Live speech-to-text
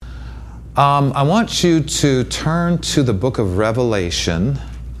I want you to turn to the book of Revelation,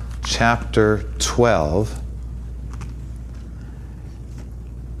 chapter 12.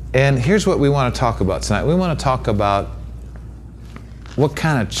 And here's what we want to talk about tonight. We want to talk about what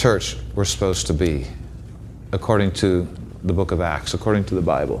kind of church we're supposed to be according to the book of Acts, according to the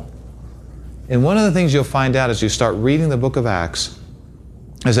Bible. And one of the things you'll find out as you start reading the book of Acts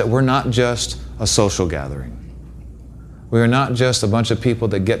is that we're not just a social gathering. We are not just a bunch of people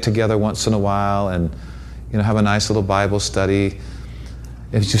that get together once in a while and have a nice little Bible study.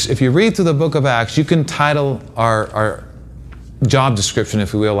 If you read through the book of Acts, you can title our job description,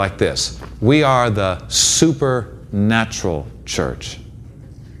 if you will, like this: we are the supernatural church.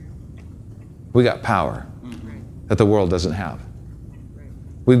 We got power that the world doesn't have.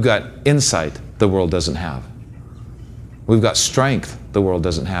 We've got insight the world doesn't have. We've got strength the world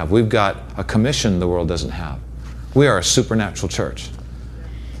doesn't have. We've got a commission the world doesn't have. We are a supernatural church.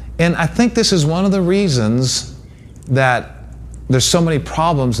 And I think this is one of the reasons that there's so many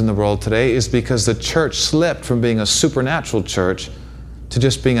problems in the world today, is because the church slipped from being a supernatural church to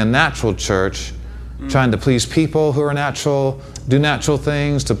just being a natural church, trying to please people who are natural, do natural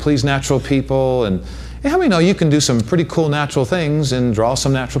things to please natural people. And how many know you can do some pretty cool natural things and draw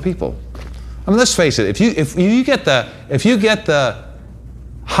some natural people? I mean, let's face it, if you get the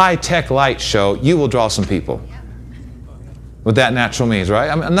high-tech light show, you will draw some people with that natural means,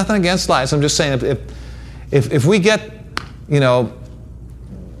 right? I mean, nothing against lights. I'm just saying if we get a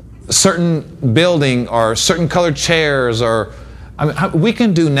certain building or certain colored chairs, or we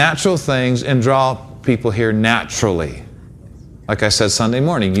can do natural things and draw people here naturally. Like I said Sunday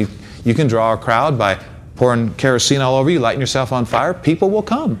morning, you can draw a crowd by pouring kerosene all over you, lighting yourself on fire. People will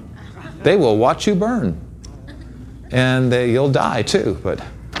come. They will watch you burn. And you'll die too.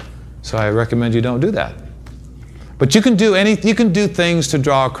 So I recommend you don't do that. But you can do things to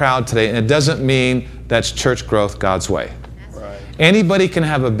draw a crowd today, and it doesn't mean that's church growth God's way. Anybody can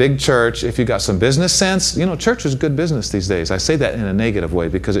have a big church if you got some business sense. Church is good business these days. I say that in a negative way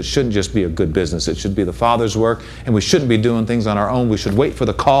because it shouldn't just be a good business. It should be the Father's work, and we shouldn't be doing things on our own. We should wait for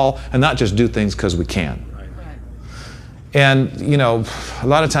the call and not just do things because we can. And, a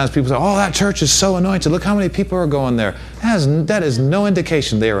lot of times people say, oh, that church is so anointed. Look how many people are going there. That is no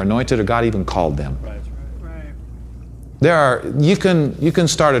indication they are anointed or God even called them. You can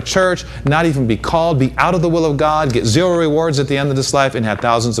start a church, not even be called, be out of the will of God, get zero rewards at the end of this life, and have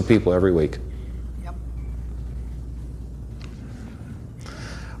thousands of people every week. Yep.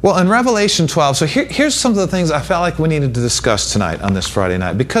 Well, in Revelation 12, so here's some of the things I felt like we needed to discuss tonight on this Friday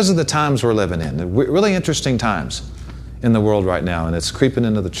night because of the times we're living in. Really interesting times in the world right now, and it's creeping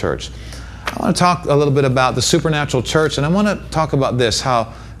into the church. I want to talk a little bit about the supernatural church, and I want to talk about this,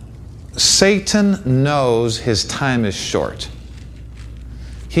 how Satan knows his time is short.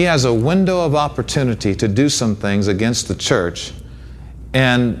 He has a window of opportunity to do some things against the church.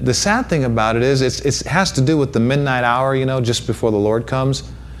 And the sad thing about it is it has to do with the midnight hour, just before the Lord comes.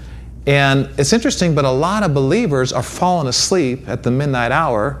 And it's interesting, but a lot of believers are falling asleep at the midnight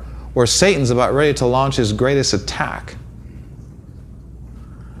hour where Satan's about ready to launch his greatest attack.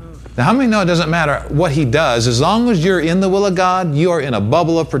 Now, how many know it doesn't matter what he does? As long as you're in the will of God, you are in a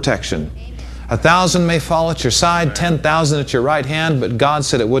bubble of protection. 1,000 may fall at your side, 10,000 at your right hand, but God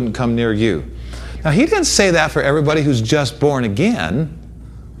said it wouldn't come near you. Now, he didn't say that for everybody who's just born again.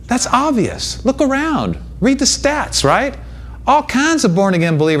 That's obvious. Look around. Read the stats, right? All kinds of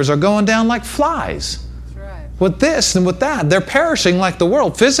born-again believers are going down like flies. That's right. With this and with that. They're perishing like the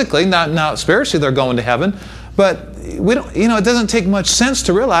world. Physically, not spiritually, they're going to heaven. But we don't, it doesn't take much sense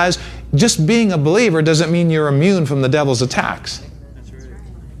to realize just being a believer doesn't mean you're immune from the devil's attacks. That's right.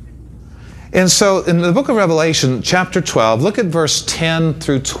 And so in the book of Revelation, chapter 12, look at verse 10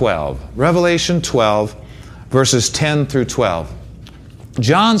 through 12. Revelation 12, verses 10 through 12.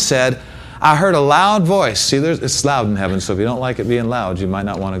 John said, I heard a loud voice. See, it's loud in heaven, so if you don't like it being loud, you might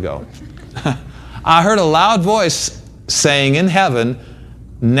not want to go. I heard a loud voice saying in heaven,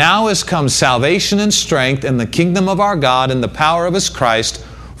 now is come salvation and strength and the kingdom of our God and the power of His Christ,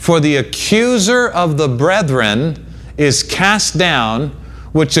 for the accuser of the brethren is cast down,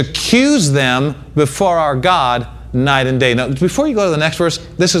 which accused them before our God night and day. Now, before you go to the next verse,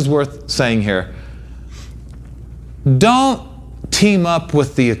 this is worth saying here. Don't team up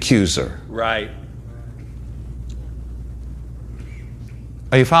with the accuser. Right.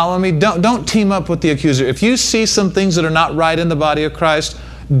 Are you following me? Don't team up with the accuser. If you see some things that are not right in the body of Christ,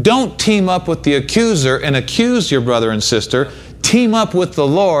 don't team up with the accuser and accuse your brother and sister. Team up with the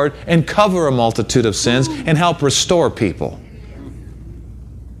Lord and cover a multitude of sins and help restore people.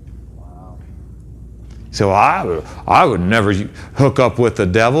 So I would never hook up with the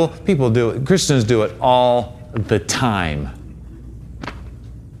devil. People do it. Christians do it all the time.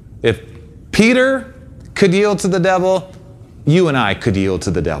 If Peter could yield to the devil, you and I could yield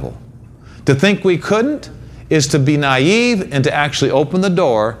to the devil. To think we couldn't is to be naive and to actually open the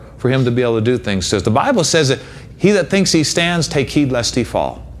door for him to be able to do things to us. The Bible says that he that thinks he stands, take heed lest he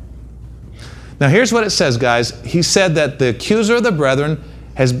fall. Now here's what it says, guys. He said that the accuser of the brethren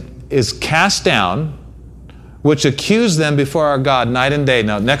is cast down, which accuse them before our God night and day.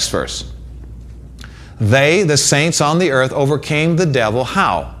 Now, next verse. They, the saints on the earth, overcame the devil.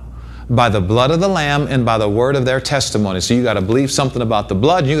 How? By the blood of the Lamb and by the word of their testimony. So you got to believe something about the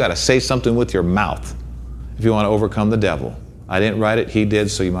blood. You got to say something with your mouth if you want to overcome the devil. I didn't write it. He did,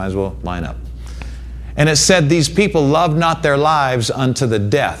 so you might as well line up. And it said, these people loved not their lives unto the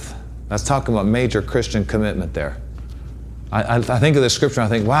death. That's talking about major Christian commitment there. I think of this scripture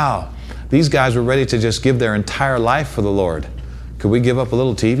and I think, wow, these guys were ready to just give their entire life for the Lord. Could we give up a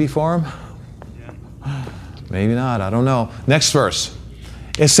little TV for them? Yeah. Maybe not. I don't know. Next verse.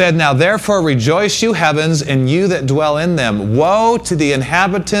 It said, now therefore rejoice, you heavens, and you that dwell in them. Woe to the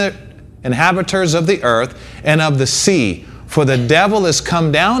inhabitants of the earth and of the sea, for the devil is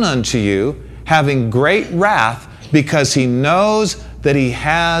come down unto you, having great wrath, because he knows that he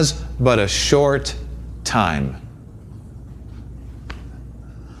has but a short time.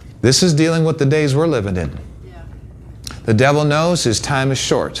 This is dealing with the days we're living in. Yeah. The devil knows his time is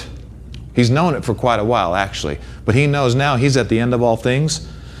short. He's known it for quite a while, actually. But he knows now he's at the end of all things.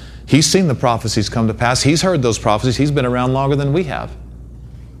 He's seen the prophecies come to pass. He's heard those prophecies. He's been around longer than we have.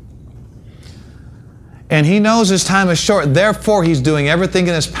 And he knows his time is short. Therefore, he's doing everything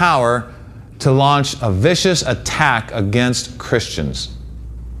in his power to launch a vicious attack against Christians.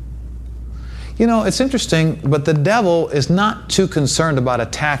 You know, it's interesting, but the devil is not too concerned about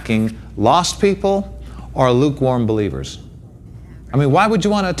attacking lost people or lukewarm believers. I mean, why would you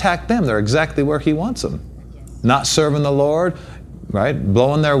want to attack them? They're exactly where he wants them. Not serving the Lord, right?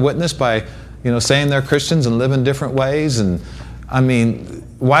 Blowing their witness by, saying they're Christians and living different ways. And I mean,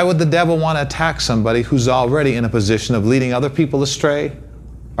 why would the devil want to attack somebody who's already in a position of leading other people astray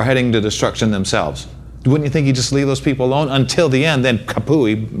or heading to destruction themselves? Wouldn't you think he'd just leave those people alone until the end, then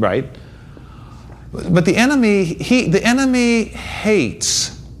kapooey, right? But the enemy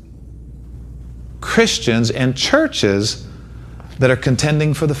hates Christians and churches that are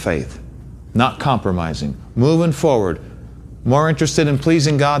contending for the faith, not compromising, moving forward, more interested in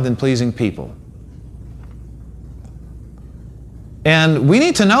pleasing God than pleasing people. And we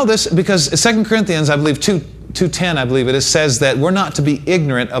need to know this because 2 Corinthians, I believe, 2:10, I believe it is, says that we're not to be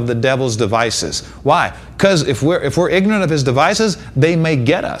ignorant of the devil's devices. Why? Because if we're ignorant of his devices, they may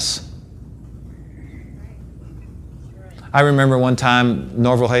get us. I remember one time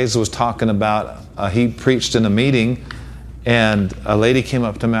Norval Hayes was talking about, he preached in a meeting, and a lady came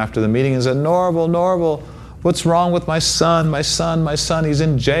up to him after the meeting and said, Norval, what's wrong with my son? My son, he's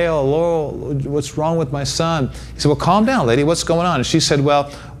in jail. Lord, what's wrong with my son? He said, well, calm down, lady, what's going on? And she said,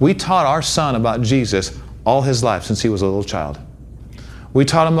 well, we taught our son about Jesus all his life since he was a little child. We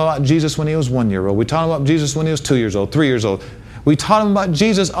taught him about Jesus when he was 1 year old. We taught him about Jesus when he was 2 years old, 3 years old. We taught him about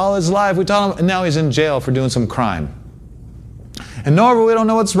Jesus all his life. We taught him, and now he's in jail for doing some crime. And Norval, we don't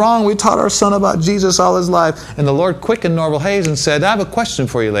know what's wrong. We taught our son about Jesus all his life. And the Lord quickened Norval Hayes and said, I have a question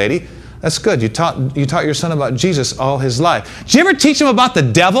for you, lady. That's good. You taught your son about Jesus all his life. Did you ever teach him about the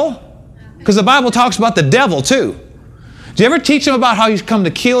devil? Because the Bible talks about the devil too. Did you ever teach him about how he's come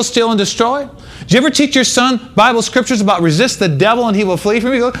to kill, steal, and destroy? Did you ever teach your son Bible scriptures about resist the devil and he will flee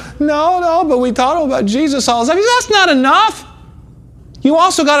from you? He goes, no, but we taught him about Jesus all his life. He said, that's not enough. You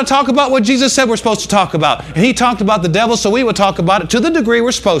also got to talk about what Jesus said we're supposed to talk about. And he talked about the devil, so we would talk about it to the degree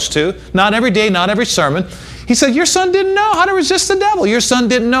we're supposed to. Not every day, not every sermon. He said, your son didn't know how to resist the devil. Your son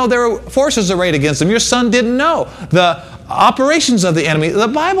didn't know there were forces arrayed against him. Your son didn't know the operations of the enemy. The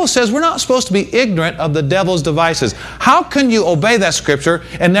Bible says we're not supposed to be ignorant of the devil's devices. How can you obey that scripture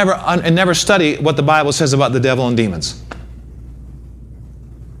and never study what the Bible says about the devil and demons?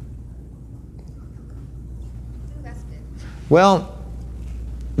 Well,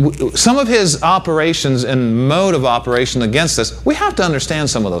 some of his operations and mode of operation against us, we have to understand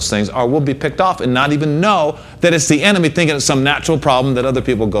some of those things or we'll be picked off and not even know that it's the enemy thinking it's some natural problem that other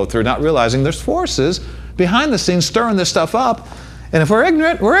people go through, not realizing there's forces behind the scenes stirring this stuff up. And if we're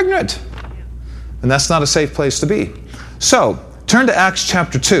ignorant, we're ignorant. And that's not a safe place to be. So, turn to Acts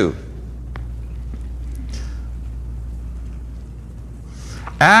chapter 2.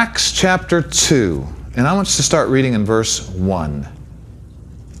 Acts chapter 2. And I want you to start reading in verse 1.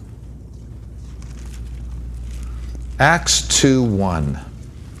 Acts 2:1.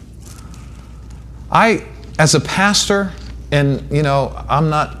 As a pastor, and I'm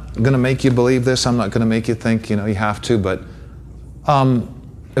not going to make you believe this, I'm not going to make you think, you have to, but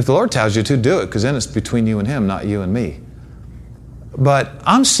if the Lord tells you to, do it, because then it's between you and Him, not you and me. But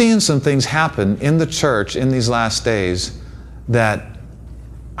I'm seeing some things happen in the church in these last days that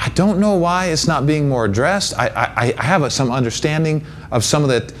I don't know why it's not being more addressed. I have some understanding of some of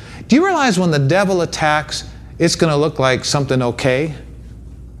that. Do you realize when the devil attacks, it's going to look like something okay?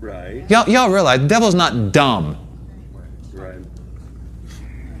 Right. Y'all realize the devil's not dumb. Right.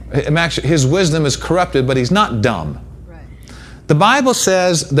 Actually, his wisdom is corrupted, but he's not dumb. Right. The Bible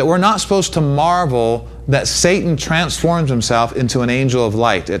says that we're not supposed to marvel that Satan transforms himself into an angel of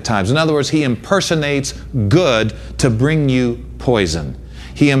light at times. In other words, he impersonates good to bring you poison.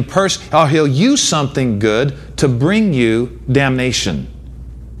 He'll use something good to bring you damnation.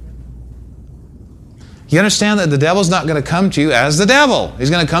 You understand that the devil's not going to come to you as the devil. He's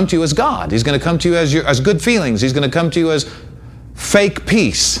going to come to you as God. He's going to come to you as good feelings. He's going to come to you as fake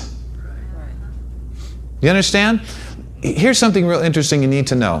peace. You understand? Here's something real interesting you need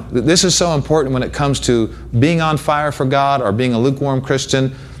to know. This is so important when it comes to being on fire for God or being a lukewarm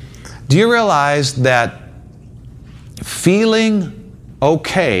Christian. Do you realize that feeling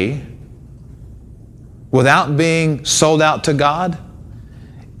okay without being sold out to God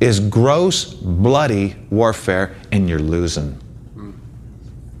is gross, bloody warfare, and you're losing.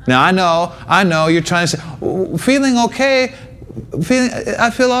 Now, I know you're trying to say, feeling okay, I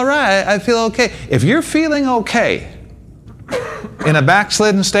feel all right, I feel okay. If you're feeling okay in a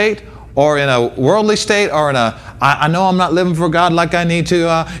backslidden state, or in a worldly state, or in I know I'm not living for God like I need to,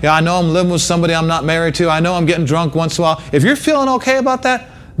 I know I'm living with somebody I'm not married to, I know I'm getting drunk once in a while. If you're feeling okay about that,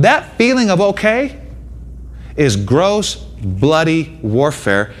 that feeling of okay is gross, bloody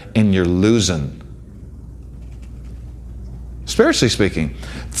warfare, and you're losing. Spiritually speaking,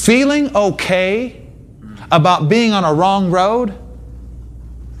 feeling okay about being on a wrong road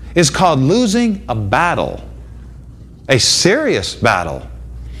is called losing a battle, a serious battle.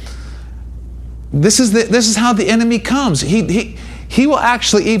 This is how the enemy comes. He will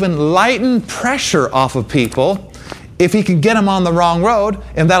actually even lighten pressure off of people if he can get them on the wrong road,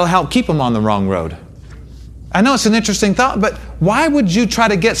 and that'll help keep them on the wrong road. I know it's an interesting thought, but why would you try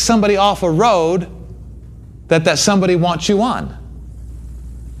to get somebody off a road that somebody wants you on?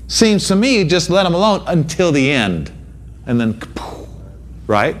 Seems to me, just let them alone until the end. And then,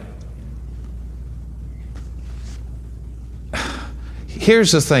 right?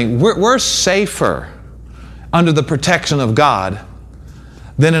 Here's the thing. We're safer under the protection of God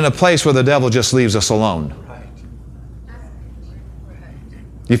than in a place where the devil just leaves us alone.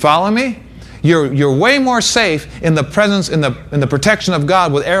 You follow me? You're way more safe in the presence, in the protection of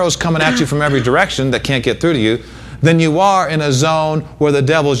God with arrows coming at you from every direction that can't get through to you than you are in a zone where the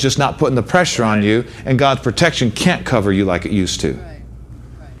devil's just not putting the pressure on you and God's protection can't cover you like it used to.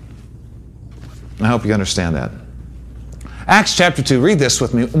 I hope you understand that. Acts chapter 2, read this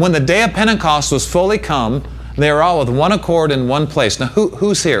with me. When the day of Pentecost was fully come, they were all with one accord in one place. Now,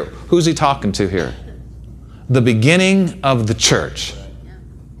 who's here? Who's he talking to here? The beginning of the church.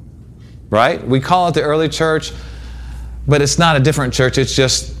 Right? We call it the early church, but it's not a different church. It's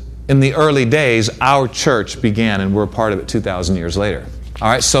just in the early days, our church began, and we're a part of it 2,000 years later. All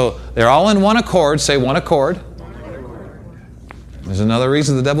right, so they're all in one accord. Say one accord. There's another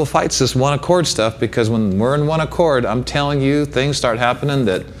reason the devil fights this one accord stuff, because when we're in one accord, I'm telling you, things start happening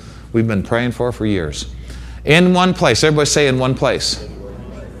that we've been praying for years. In one place. Everybody say in one place.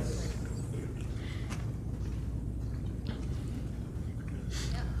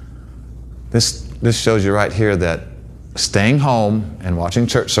 This shows you right here that staying home and watching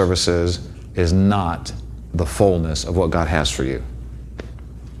church services is not the fullness of what God has for you.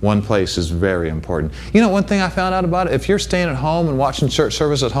 One place is very important. You know, one thing I found out about it, if you're staying at home and watching church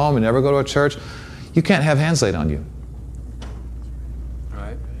service at home and never go to a church, you can't have hands laid on you.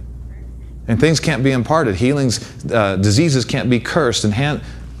 Right. And things can't be imparted. Healings, diseases can't be cursed.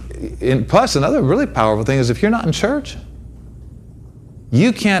 And plus, another really powerful thing is if you're not in church,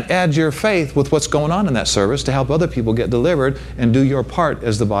 you can't add your faith with what's going on in that service to help other people get delivered and do your part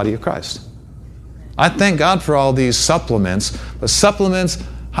as the body of Christ. I thank God for all these supplements, but supplements,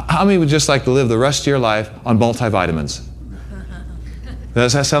 how many would just like to live the rest of your life on multivitamins?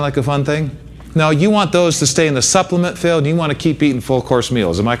 Does that sound like a fun thing? No, you want those to stay in the supplement field, and you want to keep eating full course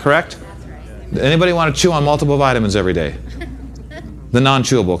meals. Am I correct? That's right. Anybody want to chew on multiple vitamins every day? The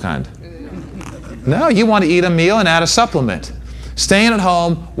non-chewable kind. No, you want to eat a meal and add a supplement. Staying at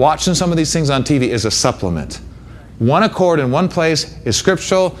home, watching some of these things on TV is a supplement. One accord in one place is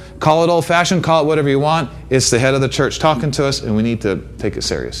scriptural. Call it old-fashioned, call it whatever you want. It's the head of the church talking to us, and we need to take it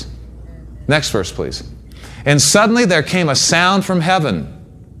serious. Next verse, please. And suddenly there came a sound from heaven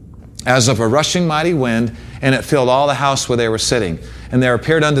as of a rushing mighty wind, and it filled all the house where they were sitting. And there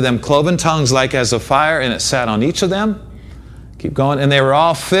appeared unto them cloven tongues like as of fire, and it sat on each of them. Keep going. And they were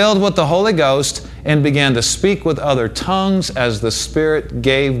all filled with the Holy Ghost and began to speak with other tongues as the Spirit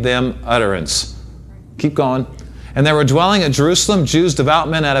gave them utterance. Keep going. And there were dwelling at Jerusalem Jews, devout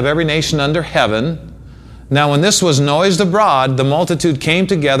men out of every nation under heaven. Now when this was noised abroad, the multitude came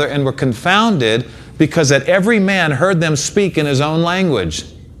together and were confounded, because that every man heard them speak in his own language.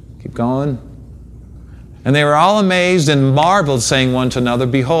 Keep going. And they were all amazed and marveled, saying one to another,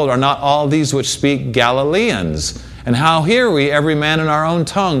 Behold, are not all these which speak Galileans? And how hear we every man in our own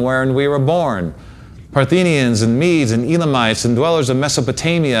tongue wherein we were born? Parthians and Medes and Elamites and dwellers of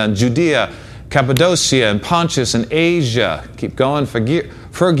Mesopotamia and Judea, Cappadocia and Pontus and Asia. Keep going.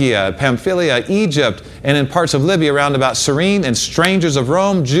 Phrygia, Pamphylia, Egypt, and in parts of Libya round about Cyrene, and strangers of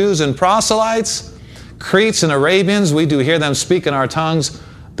Rome, Jews and proselytes, Cretes and Arabians, we do hear them speak in our tongues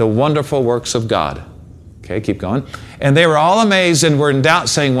the wonderful works of God. Okay, keep going. And they were all amazed and were in doubt,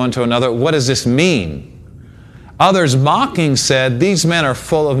 saying one to another, What does this mean? Others mocking said, These men are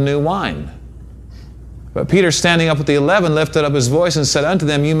full of new wine. But Peter, standing up with the 11, lifted up his voice and said unto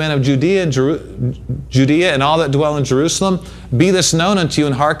them, You men of Judea and all that dwell in Jerusalem, be this known unto you,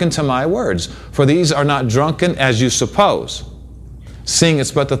 and hearken to my words. For these are not drunken as you suppose, seeing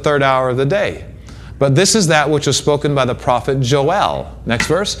it's but the third hour of the day. But this is that which was spoken by the prophet Joel. Next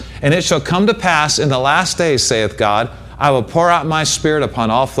verse. And it shall come to pass in the last days, saith God, I will pour out my Spirit upon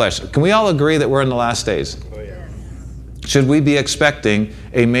all flesh. Can we all agree that we're in the last days? Oh, yeah. Should we be expecting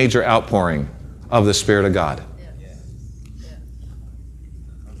a major outpouring of the Spirit of God?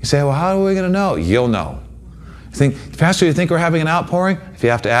 You say, well, how are we going to know? You'll know. You think, Pastor, you think we're having an outpouring? If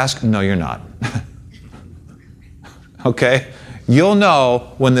you have to ask, no, you're not. Okay? You'll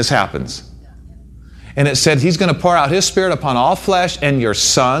know when this happens. And it said He's going to pour out His Spirit upon all flesh, and your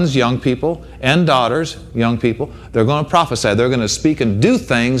sons, young people, and daughters, young people, they're going to prophesy. They're going to speak and do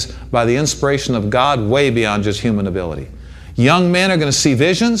things by the inspiration of God way beyond just human ability. Young men are going to see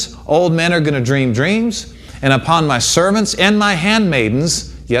visions. Old men are going to dream dreams. And upon my servants and my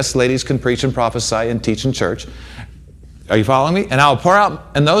handmaidens, yes, ladies can preach and prophesy and teach in church. Are you following me? And I will pour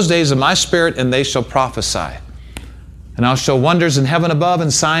out in those days of my Spirit, and they shall prophesy. And I'll show wonders in heaven above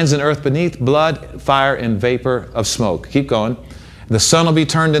and signs in earth beneath, blood, fire, and vapor of smoke. Keep going. The sun will be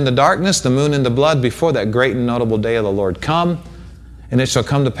turned into darkness, the moon into blood, before that great and notable day of the Lord come. And it shall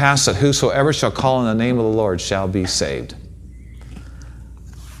come to pass that whosoever shall call on the name of the Lord shall be saved.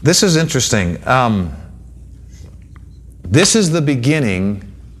 This is interesting. This is the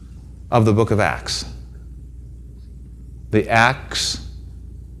beginning of the book of Acts. The Acts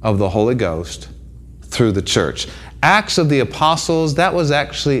of the Holy Ghost through the church. Acts of the Apostles, that was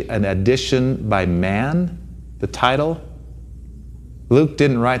actually an addition by man, the title. Luke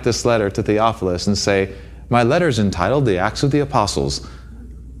didn't write this letter to Theophilus and say, my letter's entitled The Acts of the Apostles.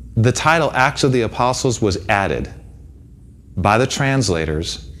 The title Acts of the Apostles was added by the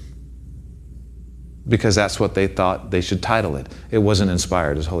translators because that's what they thought they should title it. It wasn't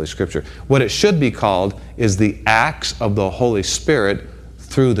inspired as Holy Scripture. What it should be called is the Acts of the Holy Spirit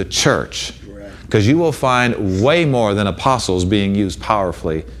through the church. Because you will find way more than apostles being used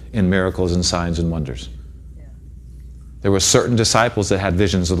powerfully in miracles and signs and wonders. Yeah. There were certain disciples that had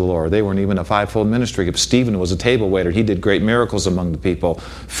visions of the Lord. They weren't even a fivefold ministry. Stephen was a table waiter. He did great miracles among the people.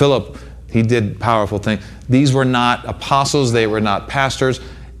 Philip, he did powerful things. These were not apostles. They were not pastors.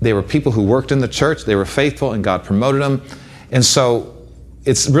 They were people who worked in the church. They were faithful, and God promoted them. And so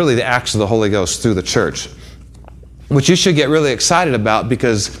it's really the Acts of the Holy Ghost through the church, which you should get really excited about,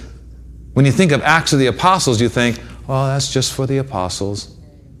 because when you think of Acts of the Apostles, you think, well, that's just for the apostles.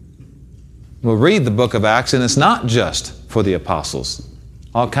 We'll read the book of Acts, and it's not just for the apostles.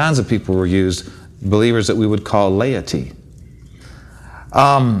 All kinds of people were used, believers that we would call laity.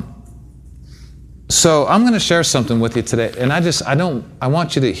 So I'm going to share something with you today, and I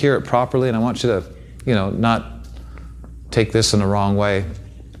want you to hear it properly, and I want you to, not take this in the wrong way.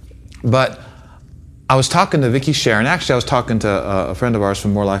 But I was talking to Vicki Sharon. Actually, I was talking to a friend of ours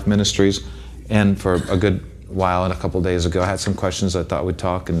from More Life Ministries, and for a good while, and a couple of days ago, I had some questions I thought we'd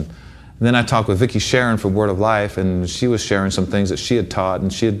talk. And then I talked with Vicki Sharon from Word of Life, and she was sharing some things that she had taught,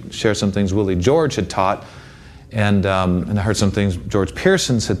 and she had shared some things Willie George had taught, and I heard some things George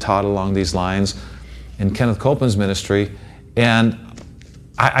Pearsons had taught along these lines in Kenneth Copeland's ministry. And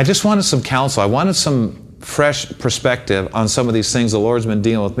I just wanted some counsel. I wanted some fresh perspective on some of these things the Lord's been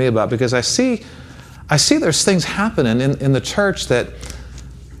dealing with me about, because I see there's things happening in the church that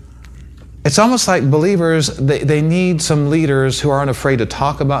it's almost like believers, they need some leaders who aren't afraid to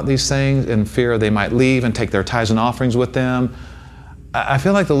talk about these things in fear they might leave and take their tithes and offerings with them. I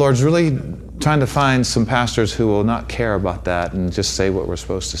feel like the Lord's really trying to find some pastors who will not care about that and just say what we're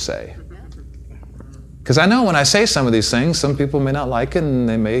supposed to say. Because I know when I say some of these things, some people may not like it and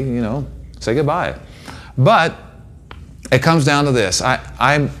they may, say goodbye. But it comes down to this.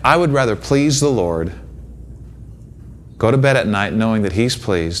 I would rather please the Lord, go to bed at night knowing that He's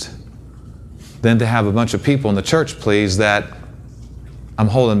pleased, than to have a bunch of people in the church pleased that I'm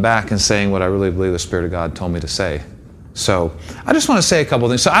holding back and saying what I really believe the Spirit of God told me to say. So I just want to say a couple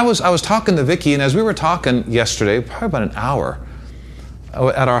of things. So I was talking to Vicki, and as we were talking yesterday, probably about an hour,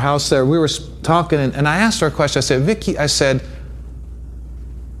 at our house there, we were talking, and I asked her a question. I said, Vicki,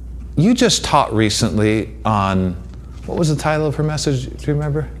 you just taught recently on, what was the title of her message? Do you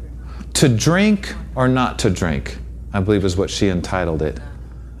remember? To Drink or Not to Drink, I believe is what she entitled it.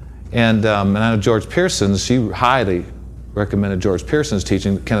 And I know George Pearson's, she highly recommended George Pearson's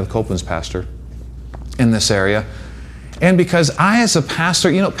teaching, Kenneth Copeland's pastor in this area. And because I, as a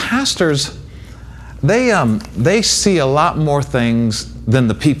pastor, pastors, they see a lot more things than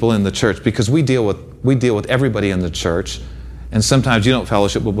the people in the church, because we deal with everybody in the church, and sometimes you don't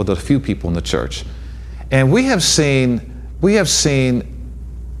fellowship with a few people in the church. And we have seen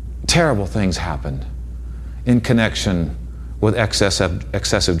terrible things happen in connection with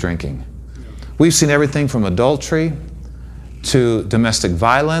excessive drinking. We've seen everything from adultery to domestic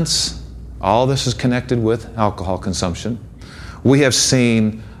violence. All this is connected with alcohol consumption. We have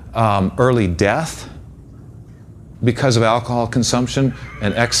seen early death because of alcohol consumption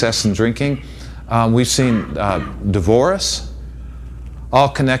and excess in drinking. We've seen divorce, all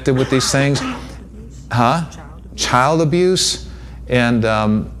connected with these things. Child abuse.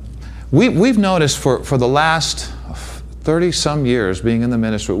 And we've noticed for the last 30-some years being in the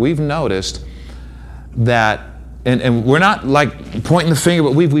ministry, we've noticed that, and we're not like pointing the finger,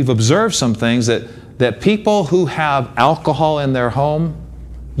 but we've observed some things that people who have alcohol in their home,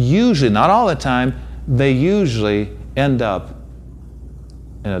 usually, not all the time, they usually end up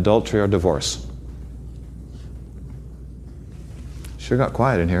in adultery or divorce. Sure got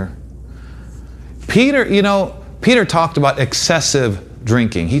quiet in here. Peter talked about excessive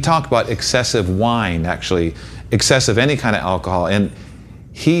drinking. He talked about excessive wine, actually, excessive any kind of alcohol. And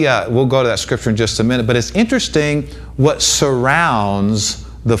we'll go to that scripture in just a minute, but it's interesting what surrounds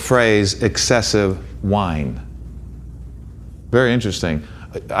the phrase excessive wine. Very interesting.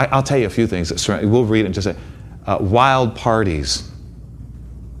 I'll tell you a few things that surround. We'll read it and just say, wild parties,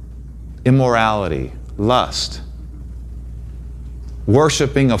 immorality, lust,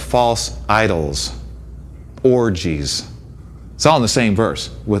 worshiping of false idols, orgies. It's all in the same verse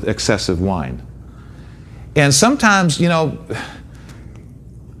with excessive wine. And sometimes,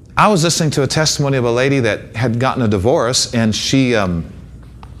 I was listening to a testimony of a lady that had gotten a divorce, and she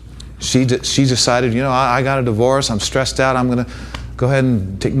decided, I got a divorce, I'm stressed out, I'm going to go ahead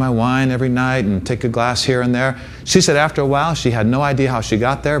and take my wine every night and take a glass here and there. She said after a while, she had no idea how she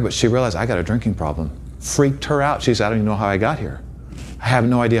got there, but she realized, I got a drinking problem. Freaked her out. She said, I don't even know how I got here. I have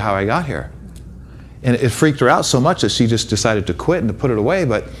no idea how I got here. And it freaked her out so much that she just decided to quit and to put it away.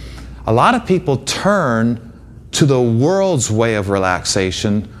 But a lot of people turn to the world's way of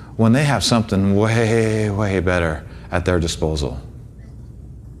relaxation when they have something way, way better at their disposal.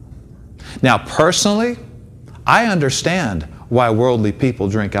 Now, personally, I understand why worldly people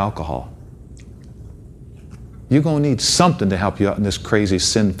drink alcohol. You're going to need something to help you out in this crazy,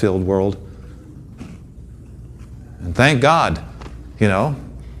 sin-filled world. And thank God,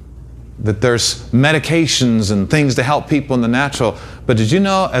 that there's medications and things to help people in the natural. But did you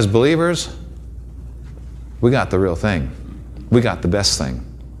know, as believers, we got the real thing. We got the best thing.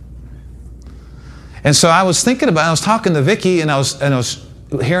 And so I was talking to Vicki, and I was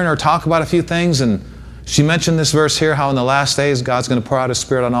hearing her talk about a few things, and she mentioned this verse here, how in the last days God's going to pour out His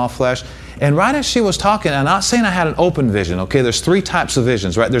Spirit on all flesh. And right as she was talking, I'm not saying I had an open vision, okay? There's three types of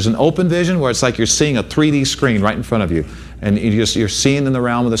visions, right? There's an open vision where it's like you're seeing a 3D screen right in front of you, and you're seeing in the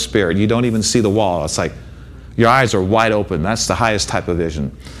realm of the Spirit. You don't even see the wall. It's like your eyes are wide open. That's the highest type of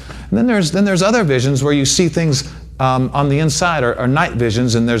vision. And then there's other visions where you see things on the inside, or night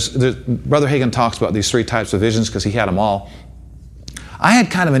visions, and there's Brother Hagin talks about these three types of visions because he had them all. I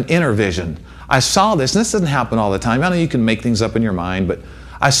had kind of an inner vision. I saw this, and this doesn't happen all the time. I know you can make things up in your mind, but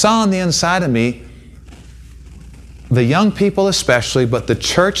I saw on the inside of me, the young people especially, but the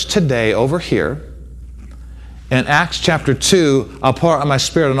church today over here, in Acts chapter 2, I'll pour out my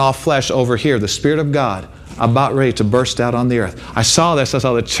Spirit on all flesh over here, the Spirit of God about ready to burst out on the earth. I saw this. I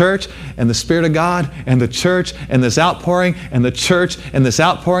saw the church and the Spirit of God and the church and this outpouring and the church and this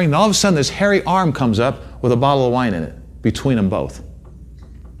outpouring. And all of a sudden this hairy arm comes up with a bottle of wine in it between them both.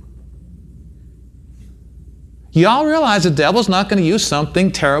 Y'all realize the devil's not going to use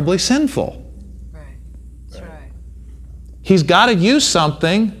something terribly sinful. Right. That's right. He's got to use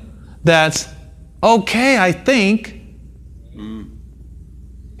something that's okay, I think.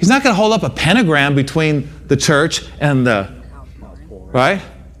 He's not going to hold up a pentagram between the church and the, right?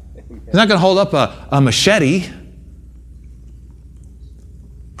 He's not going to hold up a machete.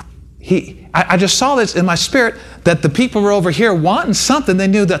 I just saw this in my spirit that the people were over here wanting something. They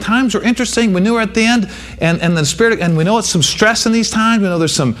knew that times were interesting. We knew we're at the end, and the spirit, and we know it's some stress in these times. We know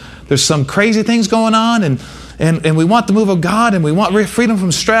there's some crazy things going on, and we want the move of God, and we want freedom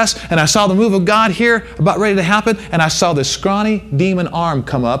from stress. And I saw the move of God here about ready to happen, and I saw this scrawny demon arm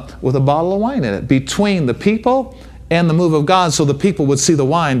come up with a bottle of wine in it between the people and the move of God, so the people would see the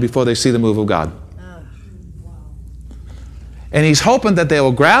wine before they see the move of God. And he's hoping that they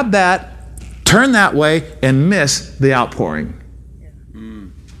will grab that, turn that way, and miss the outpouring.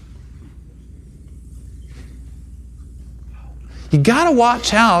 You got to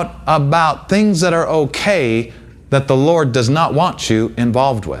watch out about things that are okay that the Lord does not want you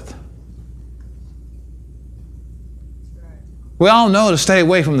involved with. We all know to stay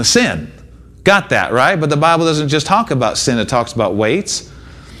away from the sin. Got that, right? But the Bible doesn't just talk about sin, it talks about weights.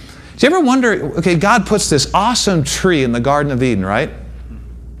 Do you ever wonder, okay, God puts this awesome tree in the Garden of Eden, right?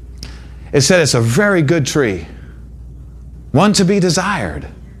 It said it's a very good tree. One to be desired.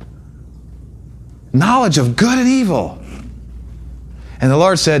 Knowledge of good and evil. And the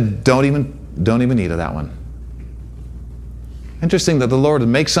Lord said, don't even eat of that one. Interesting that the Lord would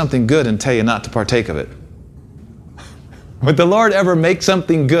make something good and tell you not to partake of it. Would the Lord ever make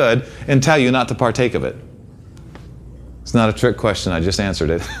something good and tell you not to partake of it? It's not a trick question. I just answered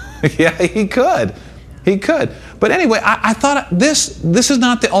it. Yeah, he could. He could. But anyway, I thought this is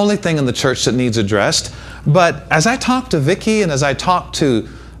not the only thing in the church that needs addressed. But as I talked to Vicki and as I talked to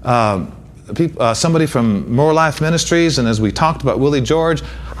somebody from More Life Ministries, and as we talked about Willie George,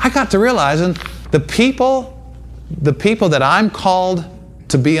 I got to realizing the people that I'm called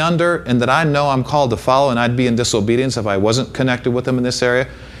to be under and that I know I'm called to follow, and I'd be in disobedience if I wasn't connected with them in this area,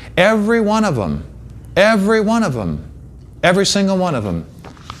 every one of them, every single one of them,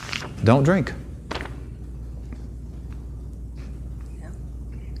 don't drink.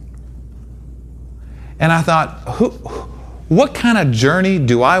 And I thought, what kind of journey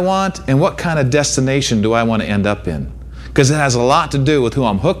do I want, and what kind of destination do I want to end up in? Because it has a lot to do with who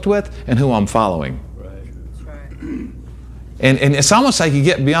I'm hooked with and who I'm following. Right. That's right. And it's almost like you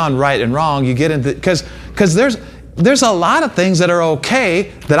get beyond right and wrong. You get into, because there's a lot of things that are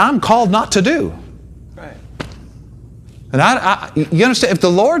okay that I'm called not to do. Right. And you understand? If the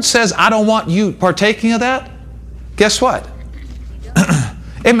Lord says, I don't want you partaking of that, guess what?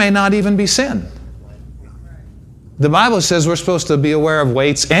 It may not even be sin. The Bible says we're supposed to be aware of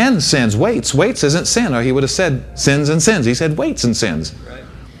weights and sins. Weights isn't sin, or he would have said sins and sins. He said weights and sins. Right.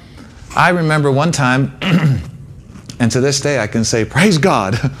 I remember one time, and to this day I can say, praise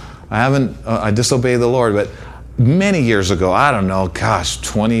God. I disobeyed the Lord, but many years ago, I don't know,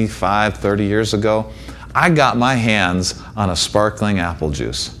 25, 30 years ago, I got my hands on a sparkling apple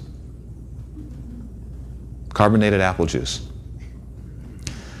juice. Carbonated apple juice.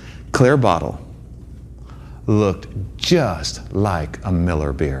 Clear bottle. Looked just like a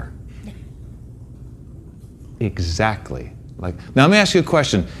Miller beer. Exactly. Now let me ask you a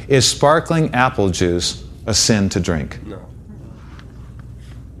question. Is sparkling apple juice a sin to drink? No.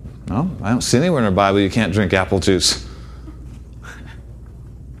 No? I don't see anywhere in the Bible you can't drink apple juice.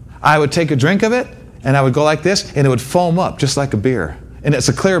 I would take a drink of it, and I would go like this, and it would foam up just like a beer. And it's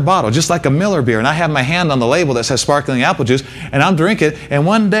a clear bottle, just like a Miller beer. And I have my hand on the label that says sparkling apple juice, and I'm drinking it. And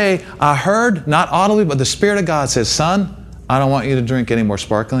one day I heard, not audibly, but the Spirit of God says, son, I don't want you to drink any more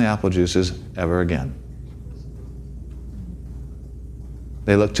sparkling apple juices ever again.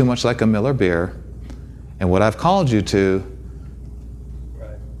 They look too much like a Miller beer. And what I've called you to,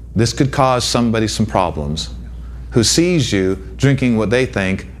 this could cause somebody some problems who sees you drinking what they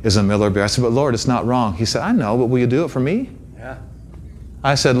think is a Miller beer. I said, but Lord, it's not wrong. He said, I know, but will you do it for me? Yeah.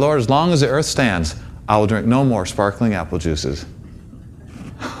 I said, Lord, as long as the earth stands, I will drink no more sparkling apple juices.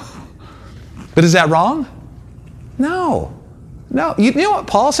 But is that wrong? No. You know what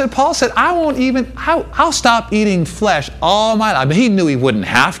Paul said? Paul said, I'll stop eating flesh all my life. But he knew he wouldn't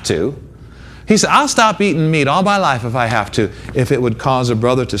have to. He said, I'll stop eating meat all my life if I have to, if it would cause a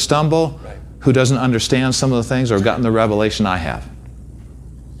brother to stumble who doesn't understand some of the things or gotten the revelation I have.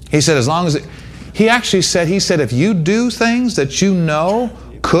 He said, as long as he actually said, if you do things that you know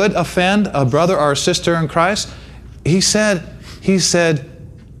could offend a brother or a sister in Christ, he said,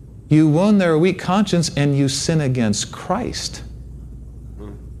 you wound their weak conscience and you sin against Christ.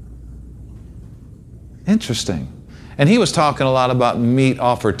 Interesting. And he was talking a lot about meat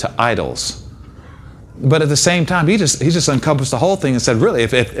offered to idols. But at the same time, he just encompassed the whole thing and said, really,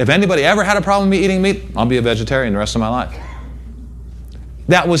 if anybody ever had a problem with me eating meat, I'll be a vegetarian the rest of my life.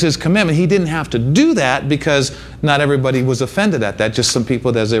 That was his commitment. He didn't have to do that because not everybody was offended at that, just some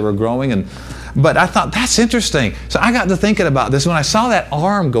people as they were growing. But I thought, that's interesting. So I got to thinking about this. When I saw that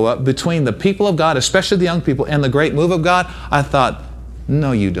arm go up between the people of God, especially the young people, and the great move of God, I thought,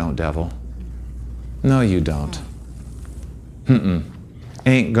 no, you don't, devil. No, you don't.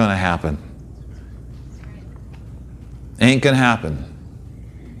 Ain't gonna happen. Ain't gonna happen.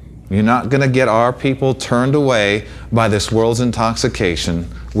 You're not gonna get our people turned away by this world's intoxication.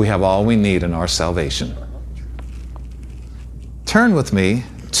 We have all we need in our salvation. Turn with me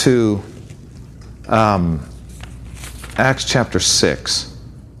to Acts chapter 6.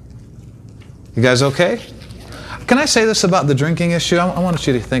 You guys okay? Can I say this about the drinking issue? I want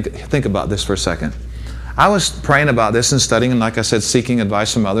you to think about this for a second. I was praying about this and studying, and like I said, seeking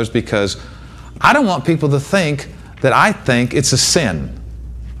advice from others, because I don't want people to think that I think it's a sin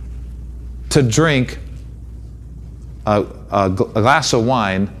to drink a glass of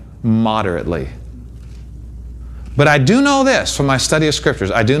wine moderately. But I do know this from my study of scriptures.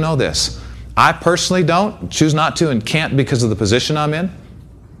 I do know this. I personally don't, choose not to, and can't because of the position I'm in.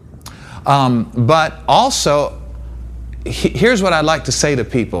 But also, here's what I'd like to say to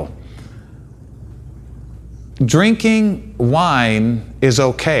people. Drinking wine is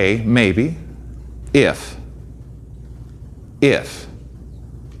okay, maybe, if you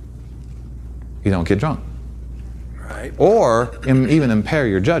don't get drunk. Right. Or even impair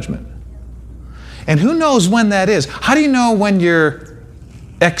your judgment. And who knows when that is? How do you know when you're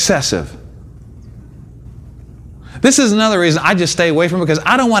excessive? This is another reason I just stay away from it, because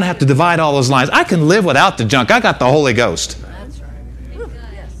I don't want to have to divide all those lines. I can live without the junk. I got the Holy Ghost. That's right.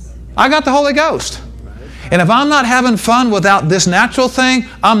 Yes. I got the Holy Ghost. And if I'm not having fun without this natural thing,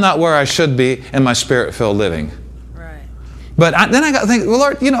 I'm not where I should be in my spirit-filled living. Right. But then I got to think, well,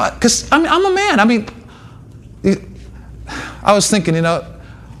 Lord, because I'm a man. I was thinking,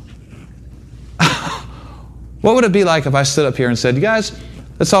 what would it be like if I stood up here and said, you guys,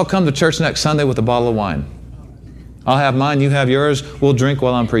 let's all come to church next Sunday with a bottle of wine. I'll have mine, you have yours, we'll drink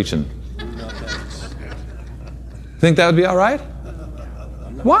while I'm preaching. Think that would be all right?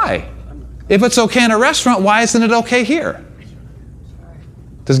 Why? If it's okay in a restaurant, why isn't it okay here?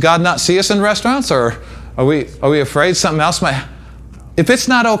 Does God not see us in restaurants, or are we afraid something else might? If it's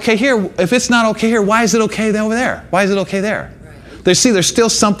not okay here, why is it okay over there? Why is it okay there? There's still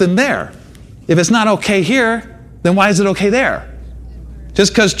something there. If it's not okay here, then why is it okay there?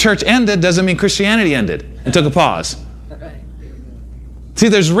 Just because church ended doesn't mean Christianity ended and took a pause. See,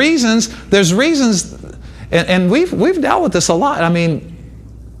 there's reasons, and we've dealt with this a lot.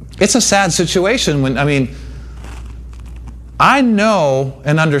 It's a sad situation when, I know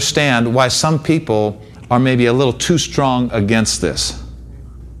and understand why some people are maybe a little too strong against this.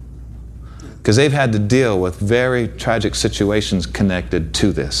 Because they've had to deal with very tragic situations connected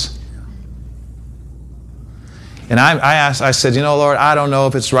to this. And I said, Lord, I don't know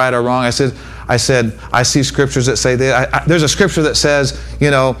if it's right or wrong. I said, I see scriptures that say that. There's a scripture that says,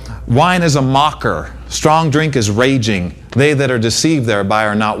 wine is a mocker. Strong drink is raging. They that are deceived thereby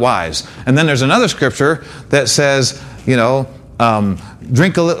are not wise. And then there's another scripture that says, use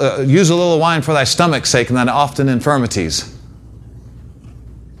a little wine for thy stomach's sake, and thine often infirmities.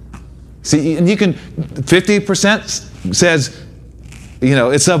 See, and 50% says,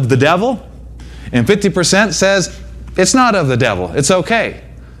 it's of the devil. And 50% says, it's not of the devil. It's okay.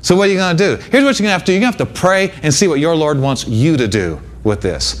 So what are you going to do? Here's what you're going to have to do. You're going to have to pray and see what your Lord wants you to do with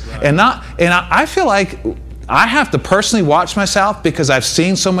this. Right. I feel like I have to personally watch myself, because I've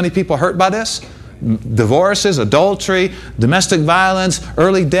seen so many people hurt by this. Divorces, adultery, domestic violence,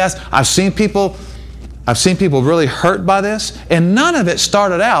 early death. I've seen people really hurt by this. And none of it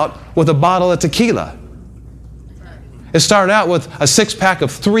started out with a bottle of tequila. It started out with a 6-pack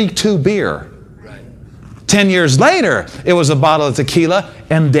of 3-2 beer. 10 years later, it was a bottle of tequila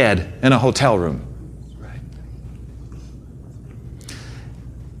and dead in a hotel room. Right.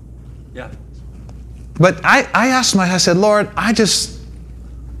 Yeah. But I said, Lord, I just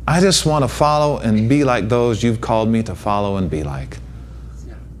want to follow and be like those you've called me to follow and be like.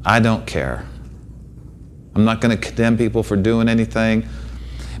 Yeah. I don't care. I'm not going to condemn people for doing anything.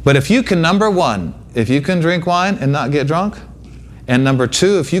 But if you can, number one, if you can drink wine and not get drunk, And number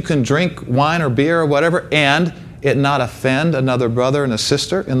two, if you can drink wine or beer or whatever and it not offend another brother and a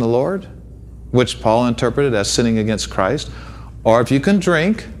sister in the Lord, which Paul interpreted as sinning against Christ, or if you can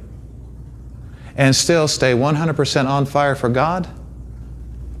drink and still stay 100% on fire for God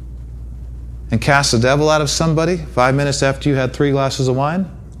and cast the devil out of somebody 5 minutes after you had 3 glasses of wine,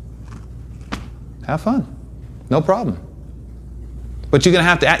 have fun. No problem. But you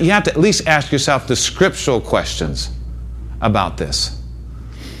have to at least ask yourself the scriptural questions about this.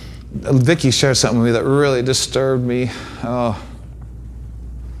 Vicki shared something with me that really disturbed me. Oh.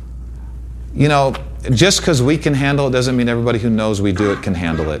 You know, just because we can handle it doesn't mean everybody who knows we do it can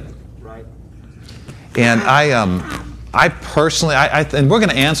handle it. Right. And I personally, and we're going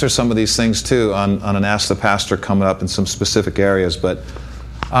to answer some of these things too on an Ask the Pastor coming up in some specific areas, but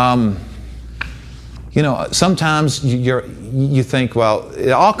you know, sometimes you think, well,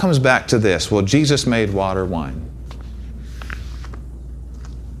 it all comes back to this. Well, Jesus made water wine.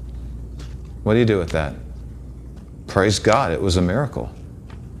 What do you do with that? Praise God, it was a miracle.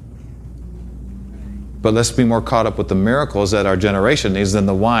 But let's be more caught up with the miracles that our generation needs than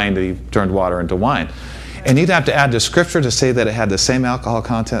the wine that he turned water into wine. And you'd have to add to Scripture to say that it had the same alcohol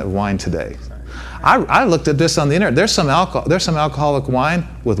content of wine today. I looked at this on the internet. There's some alcoholic wine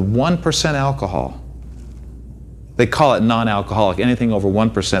with 1% alcohol. They call it non-alcoholic. Anything over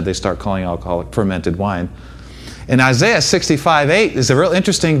 1%, they start calling alcoholic fermented wine. In Isaiah 65:8, is real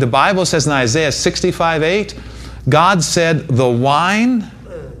interesting. The Bible says in Isaiah 65:8, God said, the wine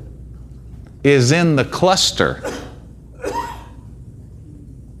is in the cluster.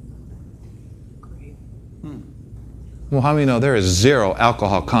 Well, how many know there is 0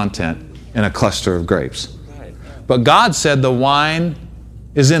 alcohol content in a cluster of grapes? Right. But God said the wine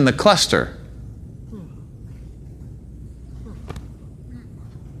is in the cluster.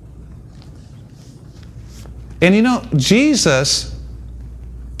 And you know, Jesus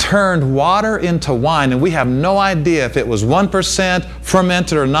turned water into wine, and we have no idea if it was 1%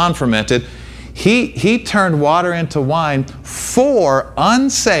 fermented or non-fermented. He turned water into wine for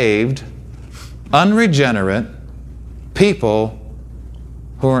unsaved, unregenerate people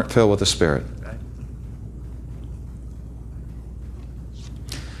who weren't filled with the Spirit.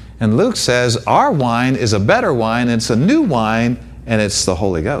 And Luke says our wine is a better wine, and it's a new wine, and it's the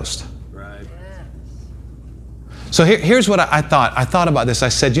Holy Ghost. Right. So here's what I thought. I thought about this. I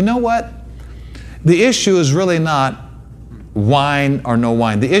said, you know what? The issue is really not wine or no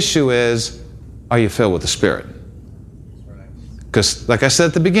wine. The issue is, are you filled with the Spirit? Because like I said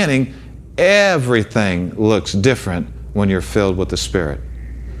at the beginning, everything looks different when you're filled with the Spirit.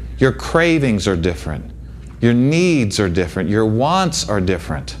 Your cravings are different. Your needs are different. Your wants are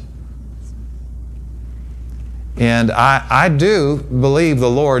different. And I do believe the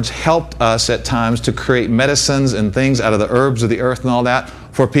Lord's helped us at times to create medicines and things out of the herbs of the earth and all that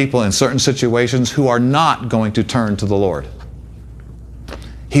for people in certain situations who are not going to turn to the Lord.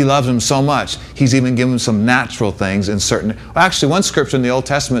 He loves them so much, He's even given them some natural things in certain... Actually, one scripture in the Old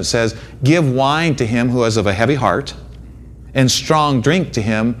Testament says, give wine to him who is of a heavy heart, and strong drink to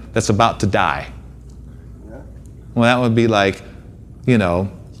him that's about to die. Well, that would be like, you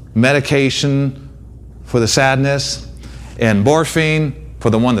know, medication for the sadness and morphine for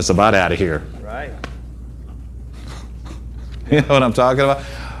the one that's about out of here. Right. You know what I'm talking about?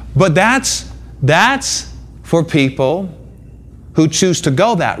 But that's for people who choose to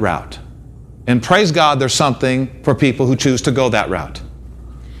go that route. And praise God, there's something for people who choose to go that route.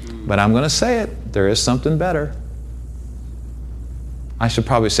 But I'm going to say it, there is something better. I should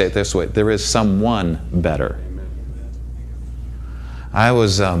probably say it this way, there is someone better. I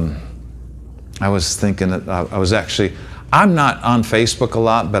was thinking that I'm not on Facebook a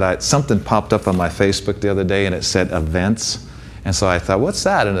lot, but something popped up on my Facebook the other day and it said events. And so I thought, what's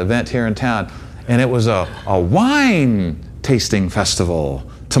that, an event here in town? And it was a wine tasting festival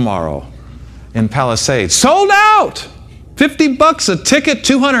tomorrow in Palisades. Sold out! $50 a ticket,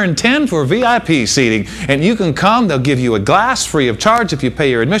 $210 for VIP seating. And you can come, they'll give you a glass free of charge if you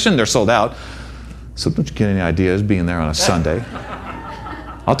pay your admission. They're sold out. So don't you get any ideas being there on a Sunday?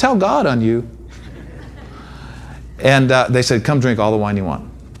 I'll tell God on you. And they said, come drink all the wine you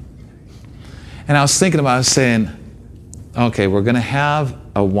want. And I was thinking about it, saying, okay, we're going to have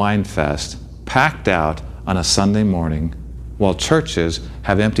a wine fest packed out on a Sunday morning while churches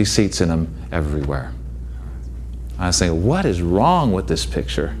have empty seats in them everywhere. I was thinking, what is wrong with this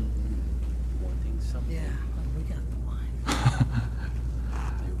picture? Yeah, we got the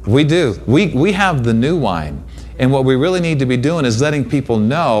wine. We do. We have the new wine. And what we really need to be doing is letting people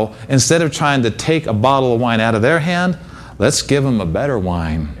know, instead of trying to take a bottle of wine out of their hand, let's give them a better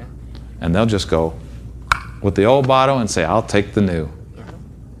wine. And they'll just go, with the old bottle and say, I'll take the new.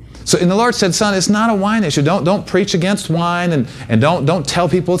 So, and the Lord said, son, it's not a wine issue. Don't preach against wine and don't tell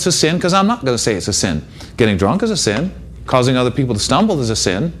people it's a sin, because I'm not going to say it's a sin. Getting drunk is a sin. Causing other people to stumble is a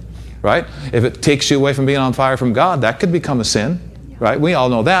sin, right? If it takes you away from being on fire from God, that could become a sin, right? We all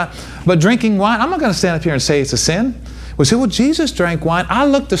know that. But drinking wine, I'm not going to stand up here and say it's a sin. We say, well, Jesus drank wine. I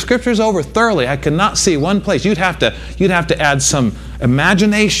looked the scriptures over thoroughly. I could not see one place. You'd have to add some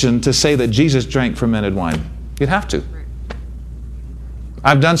imagination to say that Jesus drank fermented wine. You'd have to.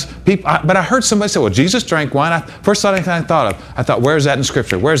 But I heard somebody say, well, Jesus drank wine. First thought I thought, where's that in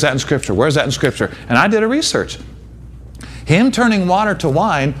Scripture? Where's that in Scripture? Where's that in Scripture? And I did a research. Him turning water to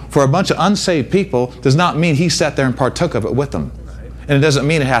wine for a bunch of unsaved people does not mean he sat there and partook of it with them. And it doesn't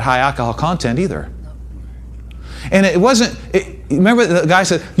mean it had high alcohol content either. And it wasn't, remember the guy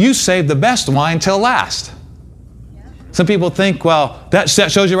said, you saved the best wine till last. Some people think, well, that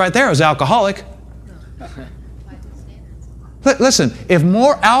shows you right there it was alcoholic. Listen, if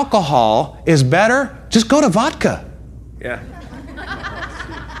more alcohol is better, just go to vodka. Yeah.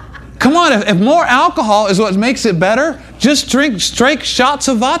 Come on, if more alcohol is what makes it better, just drink straight shots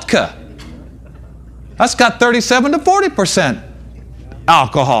of vodka. That's got 37 to 40%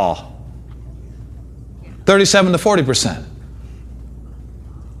 alcohol. 37 to 40%.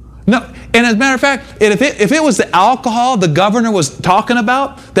 No, and as a matter of fact, if it was the alcohol the governor was talking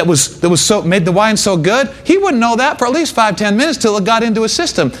about that made the wine so good, he wouldn't know that for at least 5-10 minutes till it got into his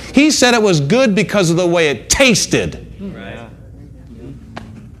system. He said it was good because of the way it tasted. Right.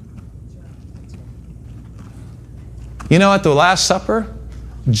 You know, at the Last Supper,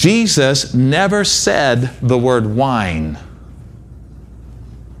 Jesus never said the word wine.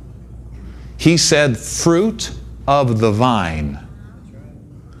 He said fruit of the vine.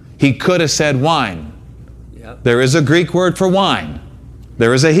 He could have said wine. Yep. There is a Greek word for wine.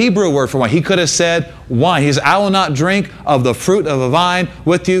 There is a Hebrew word for wine. He could have said wine. He said, I will not drink of the fruit of a vine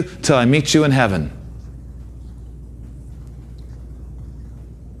with you till I meet you in heaven.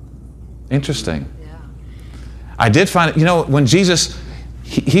 Interesting. Yeah. I did find it, when Jesus,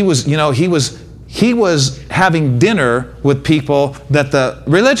 he was having dinner with people that the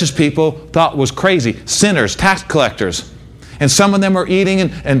religious people thought was crazy. Sinners, tax collectors. And some of them were eating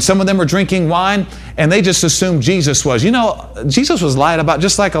and some of them were drinking wine, and they just assumed Jesus was. Jesus was lied about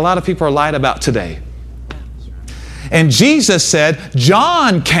just like a lot of people are lied about today. And Jesus said,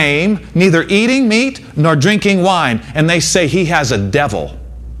 John came neither eating meat nor drinking wine, and they say he has a devil.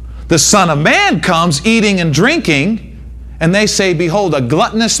 The Son of Man comes eating and drinking, and they say, behold, a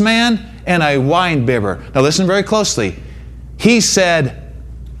gluttonous man and a wine bibber. Now listen very closely. He said,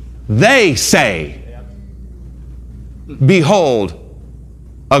 they say, behold,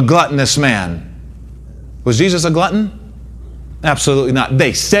 a gluttonous man. Was Jesus a glutton? Absolutely not.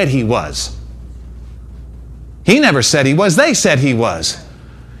 They said he was. He never said he was. They said he was.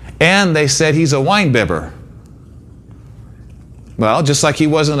 And they said he's a wine bibber. Well, just like he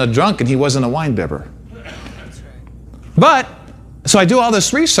wasn't a drunk and he wasn't a wine bibber. But, so I do all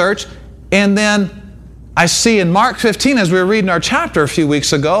this research, and then I see in Mark 15, as we were reading our chapter a few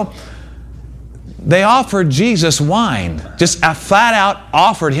weeks ago, they offered Jesus wine. Just flat out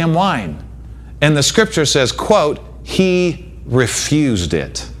offered him wine. And the scripture says, quote, he refused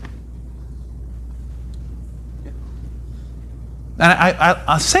it. And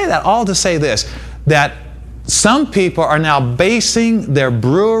I say that all to say this, that some people are now basing their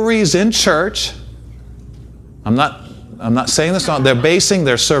breweries in church. I'm not saying this wrong.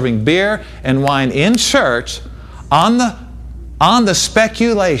 They're serving beer and wine in church on the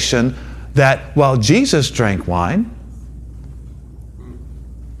speculation that, well, Jesus drank wine.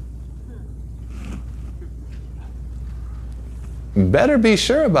 Better be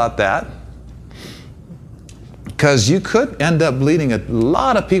sure about that, because you could end up leading a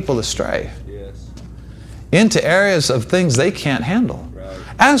lot of people astray. Yes. Into areas of things they can't handle. Right.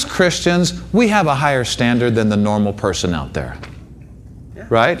 As Christians, we have a higher standard than the normal person out there. Yeah.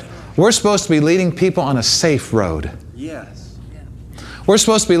 Right? We're supposed to be leading people on a safe road. Yes. We're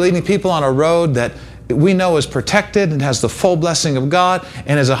supposed to be leading people on a road that we know is protected and has the full blessing of God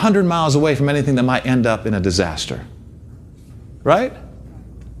and is 100 miles away from anything that might end up in a disaster. Right?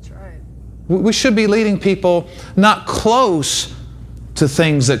 That's right. We should be leading people not close to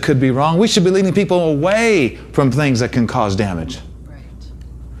things that could be wrong. We should be leading people away from things that can cause damage. Right.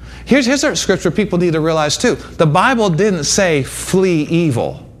 Here's a scripture people need to realize too. The Bible didn't say flee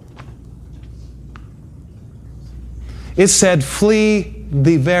evil. It said flee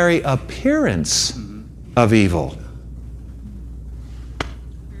the very appearance of evil.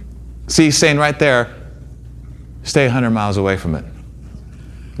 See, he's saying right there, stay 100 miles away from it.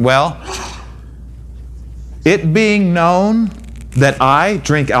 Well, It being known that I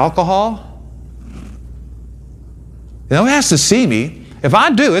drink alcohol, it has to see me. If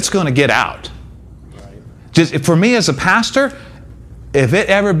I do, it's going to get out. Just for me as a pastor, if it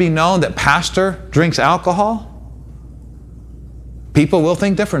ever be known that pastor drinks alcohol, people will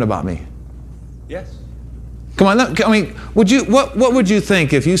think different about me. Yes. Come on, what would you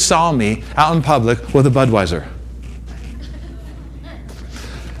think if you saw me out in public with a Budweiser?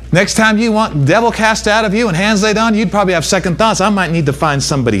 Next time you want devil cast out of you and hands laid on, you'd probably have second thoughts. I might need to find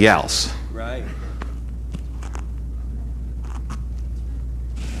somebody else. Right.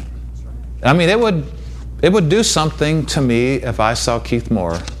 I mean, it would do something to me if I saw Keith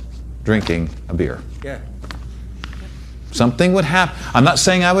Moore drinking a beer. Yeah. Something would happen. I'm not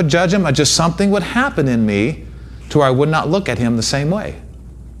saying I would judge him. Just something would happen in me to where I would not look at him the same way.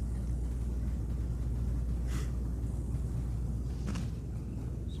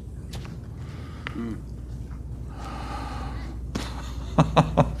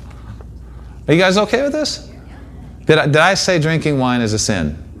 Are you guys okay with this? Did I say drinking wine is a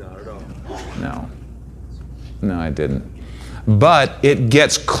sin? Not at all. No. No, I didn't. But it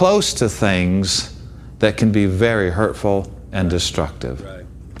gets close to things that can be very hurtful and destructive. Right.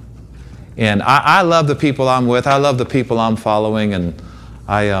 And I love the people I'm with. I love the people I'm following, and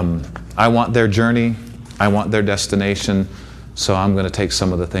I want their journey. I want their destination. So I'm going to take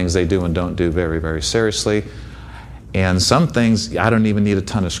some of the things they do and don't do very, very seriously. And some things I don't even need a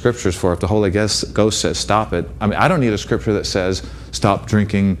ton of scriptures for. If the Holy Ghost says stop it, I mean, I don't need a scripture that says stop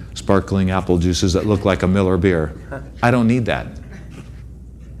drinking sparkling apple juices that look like a Miller beer. I don't need that.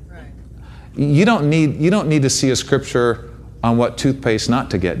 Right. You don't need to see a scripture on what toothpaste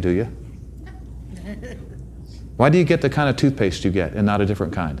not to get, do you? Why do you get the kind of toothpaste you get and not a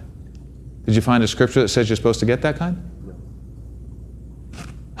different kind? Did you find a scripture that says you're supposed to get that kind?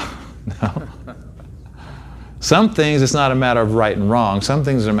 No. Some things, it's not a matter of right and wrong. Some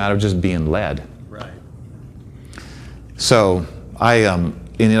things are a matter of just being led. Right. So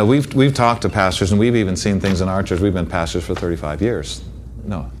we've talked to pastors, and we've even seen things in our church. We've been pastors for 35 years.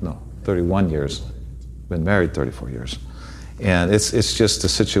 No, 31 years. Been married 34 years. And it's just a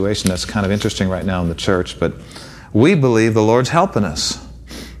situation that's kind of interesting right now in the church. But we believe the Lord's helping us.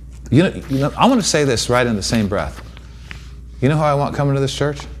 You know, I want to say this right in the same breath. You know who I want coming to this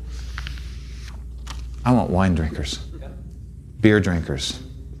church? I want wine drinkers, beer drinkers,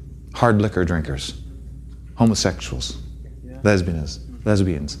 hard liquor drinkers, homosexuals, lesbians.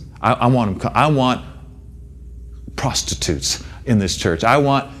 I want them. I want prostitutes in this church.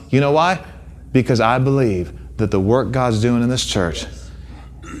 You know why? Because I believe that the work God's doing in this church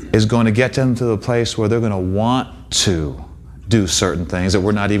is going to get them to the place where they're going to want to do certain things that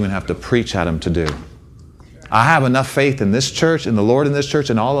we're not even going to have to preach at them to do. I have enough faith in this church, in the Lord in this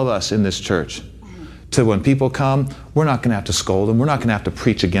church, and all of us in this church, to when people come, we're not going to have to scold them. We're not going to have to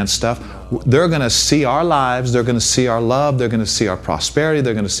preach against stuff. They're going to see our lives. They're going to see our love. They're going to see our prosperity.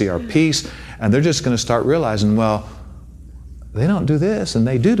 They're going to see our peace. And they're just going to start realizing, well, they don't do this and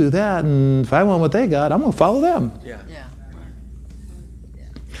they do that. And if I want what they got, I'm going to follow them. Yeah. Yeah.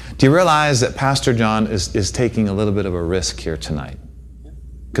 Do you realize that Pastor John is taking a little bit of a risk here tonight?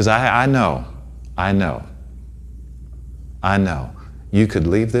 Because I know you could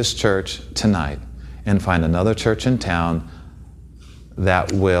leave this church tonight and find another church in town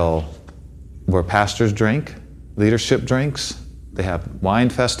where pastors drink, leadership drinks. They have wine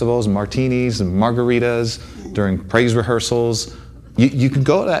festivals, martinis, and margaritas during praise rehearsals. You can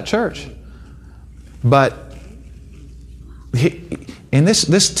go to that church. But, and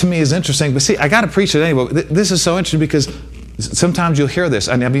this to me is interesting, but see, I got to preach it anyway. This is so interesting because sometimes you'll hear this,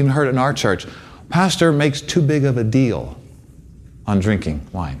 and I've even heard it in our church. Pastor makes too big of a deal on drinking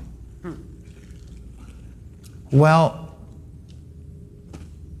wine. Well,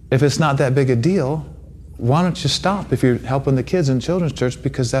 if it's not that big a deal, why don't you stop if you're helping the kids in children's church,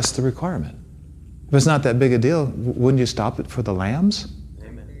 because that's the requirement. If it's not that big a deal, wouldn't you stop it for the lambs?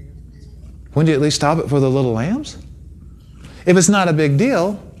 Amen. Wouldn't you at least stop it for the little lambs? If it's not a big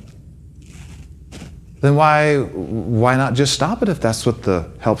deal, then why not just stop it if that's what the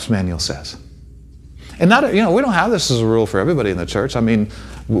helps manual says? And we don't have this as a rule for everybody in the church. I mean,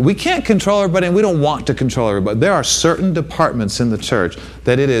 we can't control everybody, and we don't want to control everybody. There are certain departments in the church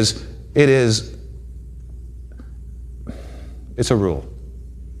that it's a rule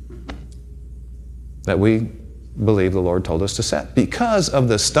that we believe the Lord told us to set because of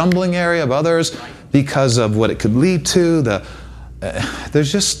the stumbling area of others, because of what it could lead to.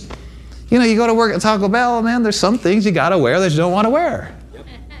 There's just, you go to work at Taco Bell, man, there's some things you got to wear that you don't want to wear.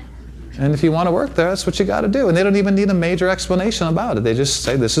 And if you want to work there, that's what you got to do. And they don't even need a major explanation about it. They just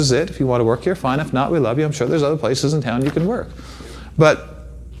say, this is it. If you want to work here, fine. If not, we love you. I'm sure there's other places in town you can work. But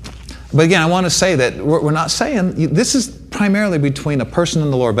again, I want to say that we're not saying, this is primarily between a person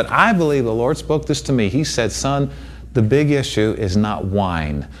and the Lord. But I believe the Lord spoke this to me. He said, son, the big issue is not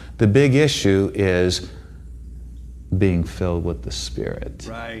wine. The big issue is being filled with the Spirit.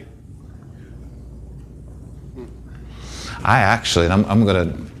 Right. I actually, and I'm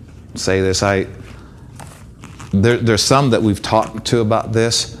going to say this, there's some that we've talked to about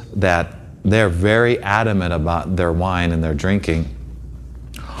this that they're very adamant about their wine and their drinking,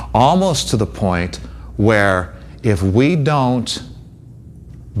 almost to the point where if we don't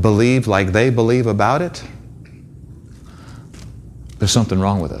believe like they believe about it, there's something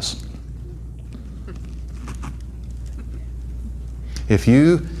wrong with us. If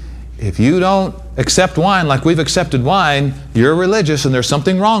you don't accept wine like we've accepted wine, you're religious and there's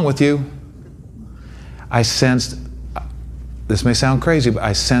something wrong with you. I sensed, this may sound crazy, but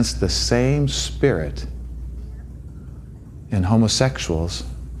I sensed the same spirit in homosexuals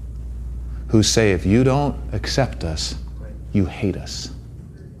who say, if you don't accept us, you hate us.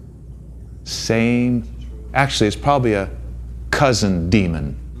 Same, actually it's probably a cousin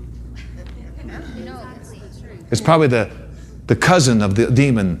demon. It's probably the cousin of the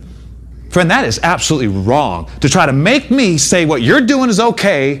demon. Friend, that is absolutely wrong. To try to make me say what you're doing is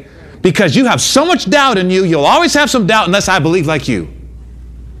okay because you have so much doubt in you, you'll always have some doubt unless I believe like you.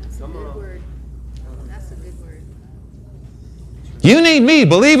 That's a good word. That's a good word. You need me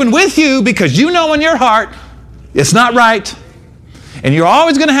believing with you because you know in your heart it's not right. And you're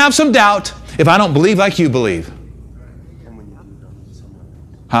always going to have some doubt if I don't believe like you believe. And when you do, they'll need someone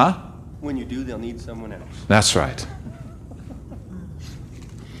else. Huh? When you do, they'll need someone else. That's right.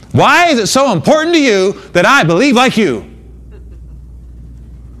 Why is it so important to you that I believe like you?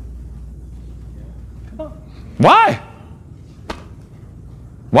 Why?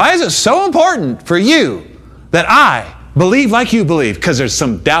 Why is it so important for you that I believe like you believe? Because there's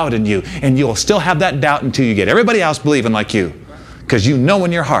some doubt in you, and you'll still have that doubt until you get everybody else believing like you. Because you know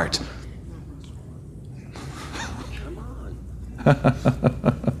in your heart. Come on.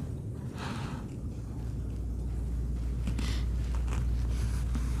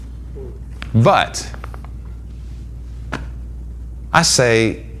 But I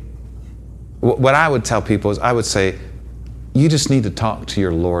say, what I would tell people is I would say, you just need to talk to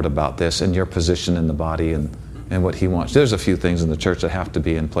your Lord about this and your position in the body and what He wants. There's a few things in the church that have to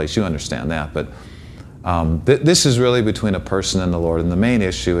be in place. You understand that. But this is really between a person and the Lord. And the main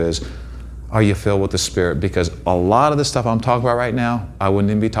issue is, are you filled with the Spirit? Because a lot of the stuff I'm talking about right now, I wouldn't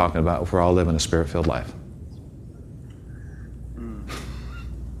even be talking about if we're all living a Spirit-filled life.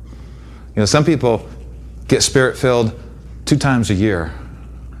 You know, some people get Spirit-filled 2 times a year.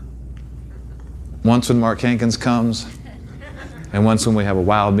 Once when Mark Hankins comes, and once when we have a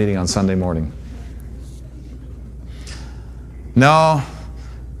wild meeting on Sunday morning. No,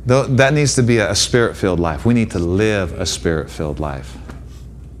 that needs to be a Spirit-filled life. We need to live a Spirit-filled life.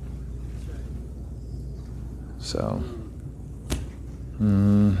 So,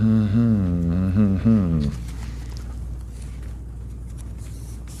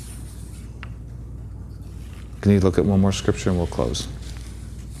 Can you look at one more scripture and we'll close?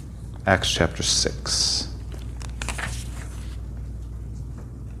 Acts chapter 6.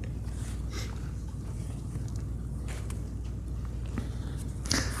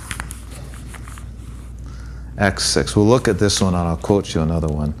 Acts 6. We'll look at this one and I'll quote you another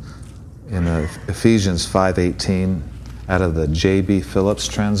one. In Ephesians 5:18 out of the J.B. Phillips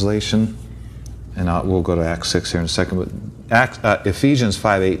translation. And we'll go to Acts 6 here in a second. But Ephesians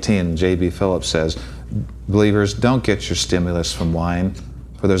 5:18, J.B. Phillips says, believers, don't get your stimulus from wine,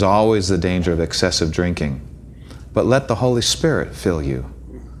 for there's always the danger of excessive drinking. But let the Holy Spirit fill you.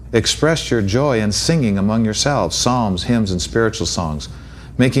 Express your joy in singing among yourselves, psalms, hymns, and spiritual songs,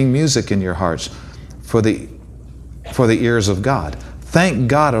 making music in your hearts for the ears of God. Thank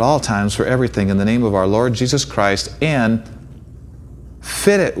God at all times for everything in the name of our Lord Jesus Christ, and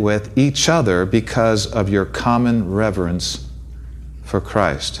fit it with each other because of your common reverence for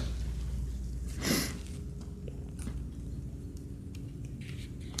Christ.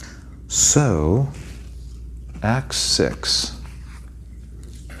 So, Acts 6.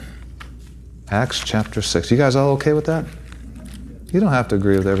 Acts chapter 6. You guys all okay with that? You don't have to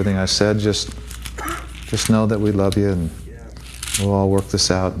agree with everything I said. Just know that we love you and we'll all work this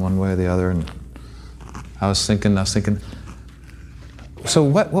out one way or the other. And I was thinking, so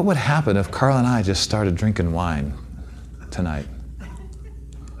what would happen if Carl and I just started drinking wine tonight?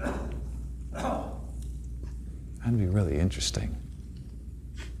 That'd be really interesting.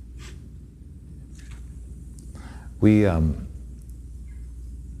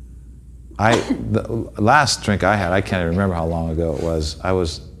 the last drink I had, I can't even remember how long ago it was. I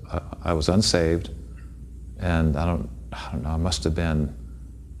was unsaved, and I don't know. It must have been.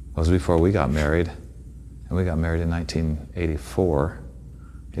 It was before we got married, and we got married in 1984,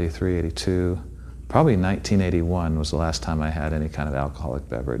 83, 82. Probably 1981 was the last time I had any kind of alcoholic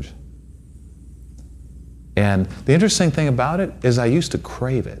beverage. And the interesting thing about it is I used to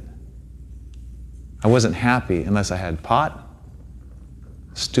crave it. I wasn't happy unless I had pot.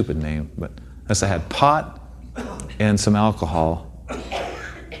 Stupid name, but unless I had pot and some alcohol,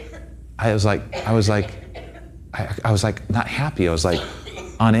 I was like not happy. I was like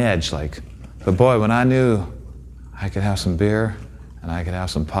on edge, but boy, when I knew I could have some beer and I could have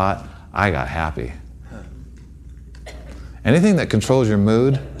some pot, I got happy. Anything that controls your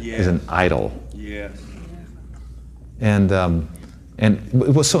mood is an idol. Yes. And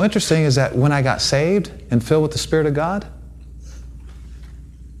what's so interesting is that when I got saved and filled with the Spirit of God,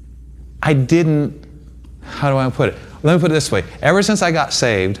 I didn't, how do I put it? Let me put it this way. Ever since I got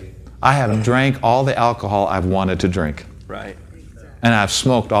saved, I have drank all the alcohol I've wanted to drink. Right. And I've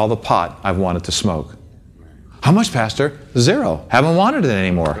smoked all the pot I've wanted to smoke. How much, Pastor? 0. Haven't wanted it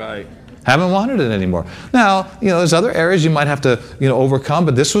anymore. Right. Haven't wanted it anymore. Now, there's other areas you might have to, overcome,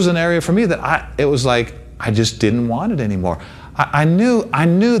 but this was an area for me that it was like, I just didn't want it anymore. I knew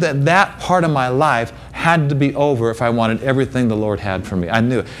that part of my life had to be over if I wanted everything the Lord had for me. I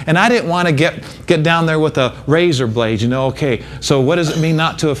knew it. And I didn't want to get down there with a razor blade, okay, so what does it mean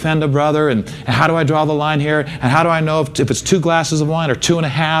not to offend a brother? And how do I draw the line here? And how do I know if it's 2 glasses of wine or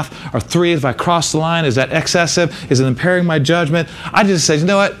 2.5 or 3? If I cross the line, is that excessive? Is it impairing my judgment? I just said, you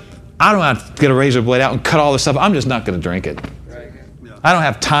know what? I don't have to get a razor blade out and cut all this stuff. I'm just not going to drink it. Right. Yeah. I don't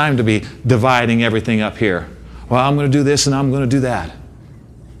have time to be dividing everything up here. Well, I'm going to do this and I'm going to do that.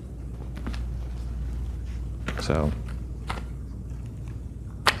 So,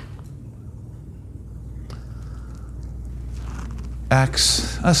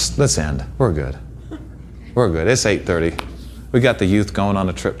 let's end. We're good. We're good. It's 8:30. We got the youth going on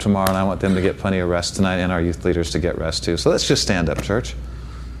a trip tomorrow, and I want them to get plenty of rest tonight, and our youth leaders to get rest too. So let's just stand up, church.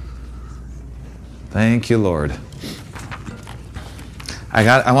 Thank you, Lord.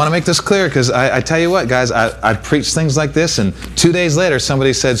 I want to make this clear because I tell you what, guys, I preach things like this, and 2 days later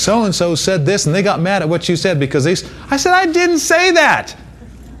somebody said, so-and-so said this, and they got mad at what you said because I said, I didn't say that.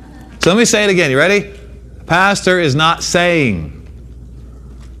 So let me say it again. You ready? Pastor is not saying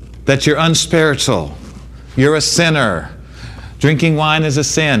that you're unspiritual. You're a sinner. Drinking wine is a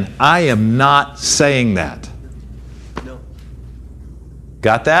sin. I am not saying that. No.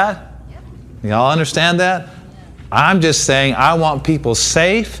 Got that? Y'all understand that? I'm just saying I want people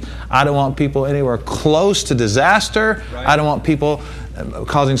safe. I don't want people anywhere close to disaster. Right. I don't want people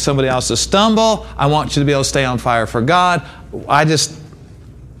causing somebody else to stumble. I want you to be able to stay on fire for God. I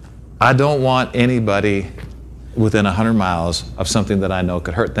don't want anybody within 100 miles of something that I know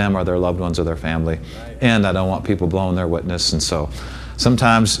could hurt them or their loved ones or their family. Right. And I don't want people blowing their witness. And so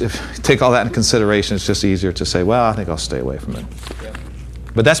sometimes if you take all that into consideration, it's just easier to say, well, I think I'll stay away from it. Yep.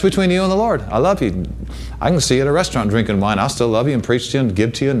 But that's between you and the Lord. I love you. I can see you at a restaurant drinking wine. I'll still love you and preach to you and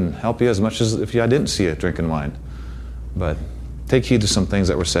give to you and help you as much as if I didn't see you drinking wine. But take heed to some things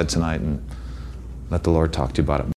that were said tonight and let the Lord talk to you about it.